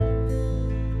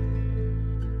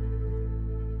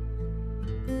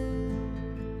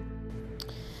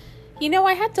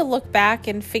I had to look back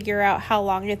and figure out how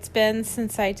long it's been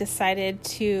since I decided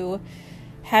to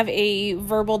have a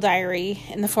verbal diary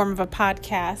in the form of a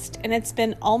podcast. And it's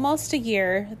been almost a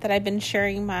year that I've been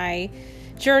sharing my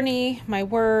journey, my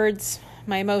words,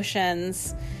 my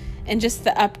emotions, and just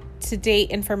the up-to-date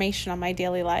information on my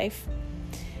daily life.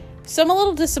 So I'm a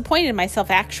little disappointed in myself,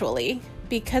 actually,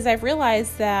 because I've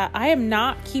realized that I am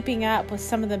not keeping up with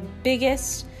some of the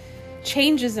biggest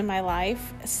changes in my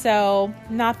life. So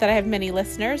not that I have many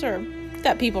listeners or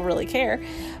that people really care,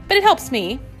 but it helps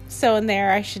me. So in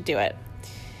there, I should do it.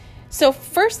 So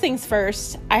first things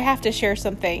first, I have to share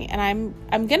something, and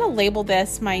I'm going to label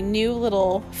this my new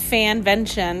little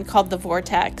fanvention called the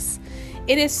Vortex.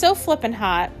 It is so flippin'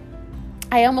 hot.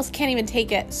 I almost can't even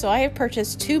take it. So I have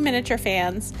purchased 2 miniature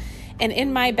fans, and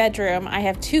in my bedroom, I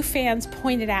have 2 fans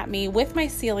pointed at me with my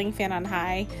ceiling fan on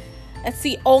high. That's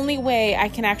the only way I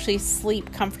can actually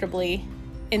sleep comfortably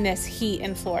in this heat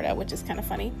in Florida, which is kind of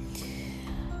funny.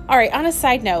 All right, on a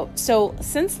side note, so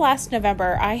since last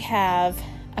November, I have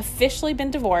officially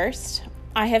been divorced.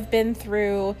 I have been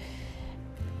through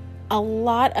a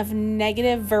lot of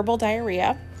negative verbal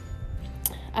diarrhea.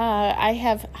 I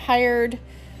have hired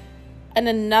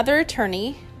another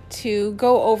attorney to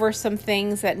go over some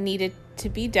things that needed to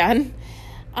be done.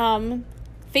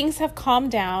 Things have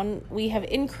calmed down. We have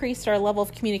increased our level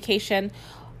of communication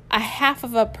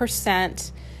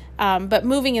 0.5%, but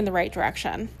moving in the right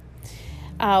direction.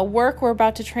 Work, we're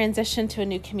about to transition to a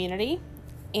new community.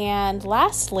 And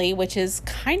lastly, which is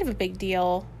kind of a big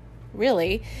deal,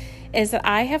 really, is that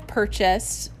I have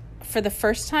purchased, for the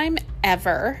first time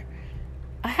ever,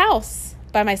 a house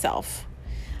by myself.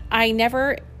 I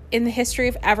never in the history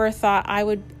of ever thought I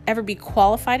would ever be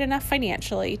qualified enough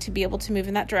financially to be able to move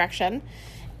in that direction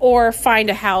or find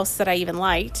a house that I even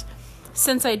liked.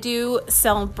 Since I do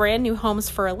sell brand new homes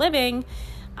for a living,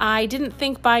 I didn't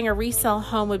think buying a resale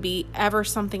home would be ever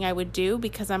something I would do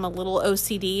because I'm a little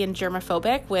OCD and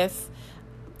germophobic with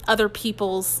other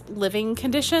people's living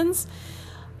conditions.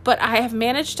 But I have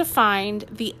managed to find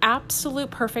the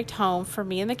absolute perfect home for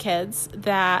me and the kids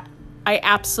that I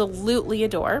absolutely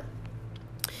adore.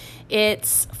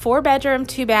 It's 4-bedroom,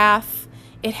 2-bath.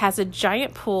 It has a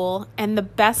giant pool, and the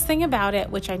best thing about it,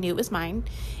 which I knew was mine,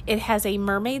 it has a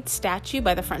mermaid statue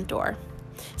by the front door.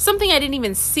 Something I didn't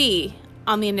even see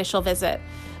on the initial visit,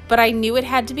 but I knew it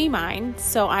had to be mine.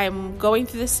 So I'm going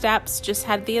through the steps, just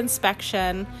had the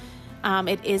inspection.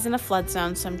 It is in a flood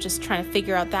zone, so I'm just trying to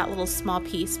figure out that little small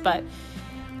piece, but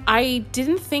I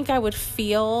didn't think I would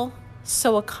feel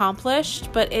so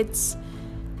accomplished. But it's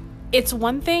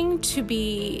one thing to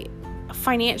be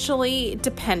financially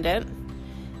dependent,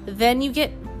 then you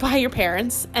get by your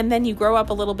parents, and then you grow up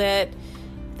a little bit,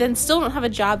 then still don't have a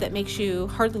job that makes you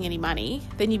hardly any money.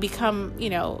 Then you become,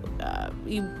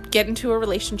 you get into a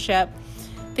relationship,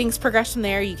 things progress from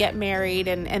there, you get married,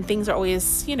 and things are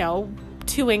always,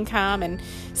 2 income, and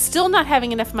still not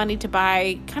having enough money to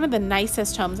buy kind of the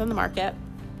nicest homes on the market.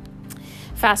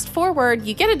 Fast forward,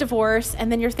 you get a divorce,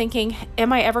 and then you're thinking,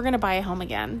 am I ever going to buy a home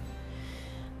again?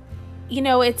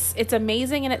 It's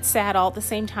amazing and it's sad all at the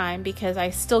same time, because I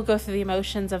still go through the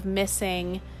emotions of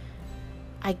missing,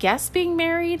 I guess, being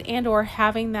married and or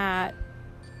having that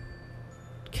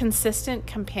consistent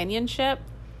companionship.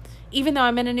 Even though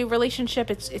I'm in a new relationship,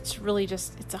 it's really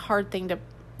just, it's a hard thing to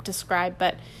describe.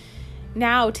 But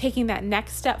now taking that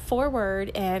next step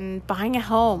forward and buying a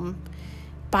home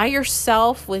by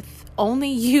yourself with only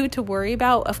you to worry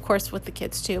about, of course, with the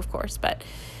kids too, of course, but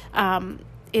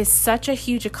is such a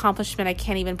huge accomplishment. I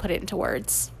can't even put it into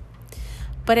words.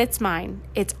 But it's mine.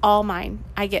 It's all mine.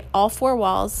 I get all 4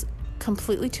 walls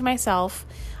completely to myself.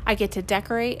 I get to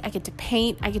decorate. I get to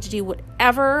paint. I get to do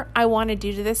whatever I want to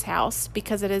do to this house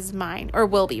because it is mine, or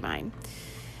will be mine.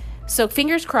 So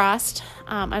fingers crossed.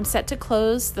 I'm set to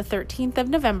close the 13th of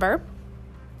November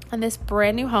on this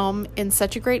brand new home in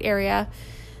such a great area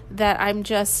that I'm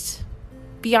just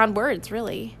beyond words,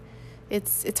 really.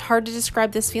 It's hard to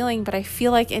describe this feeling, but I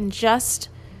feel like in just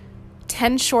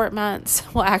 10 short months,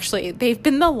 well, actually, they've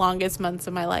been the longest months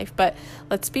of my life, but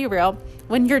let's be real.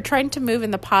 When you're trying to move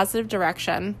in the positive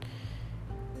direction,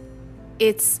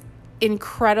 it's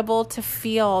incredible to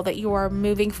feel that you are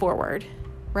moving forward,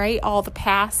 right? All the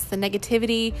past, the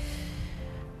negativity,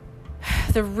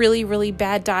 the really, really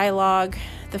bad dialogue,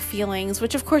 the feelings,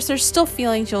 which of course there's still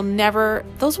feelings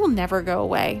those will never go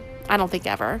away. I don't think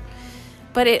ever.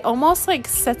 But it almost like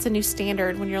sets a new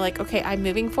standard when you're like, okay, I'm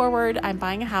moving forward. I'm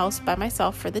buying a house by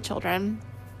myself for the children,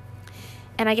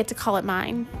 and I get to call it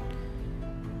mine.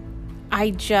 I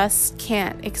just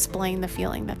can't explain the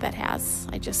feeling that has.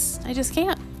 I just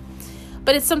can't.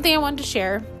 But it's something I wanted to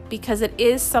share because it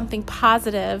is something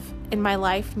positive in my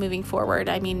life moving forward.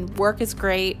 I mean, work is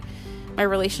great. My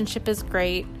relationship is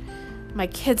great. My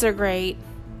kids are great.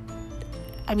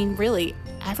 I mean, really,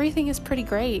 everything is pretty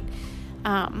great.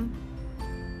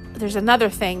 There's another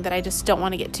thing that I just don't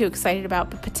want to get too excited about,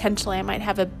 but potentially I might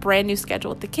have a brand new schedule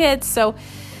with the kids. So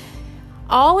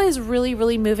all is really,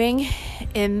 really moving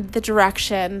in the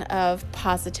direction of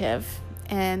positive,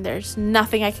 and there's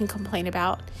nothing I can complain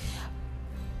about.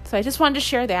 So I just wanted to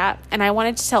share that, and I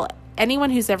wanted to tell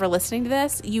anyone who's ever listening to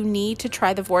this, you need to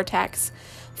try the Vortex.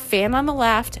 Fan on the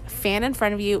left, fan in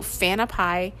front of you, fan up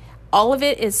high. All of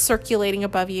it is circulating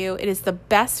above you. It is the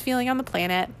best feeling on the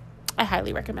planet. I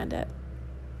highly recommend it.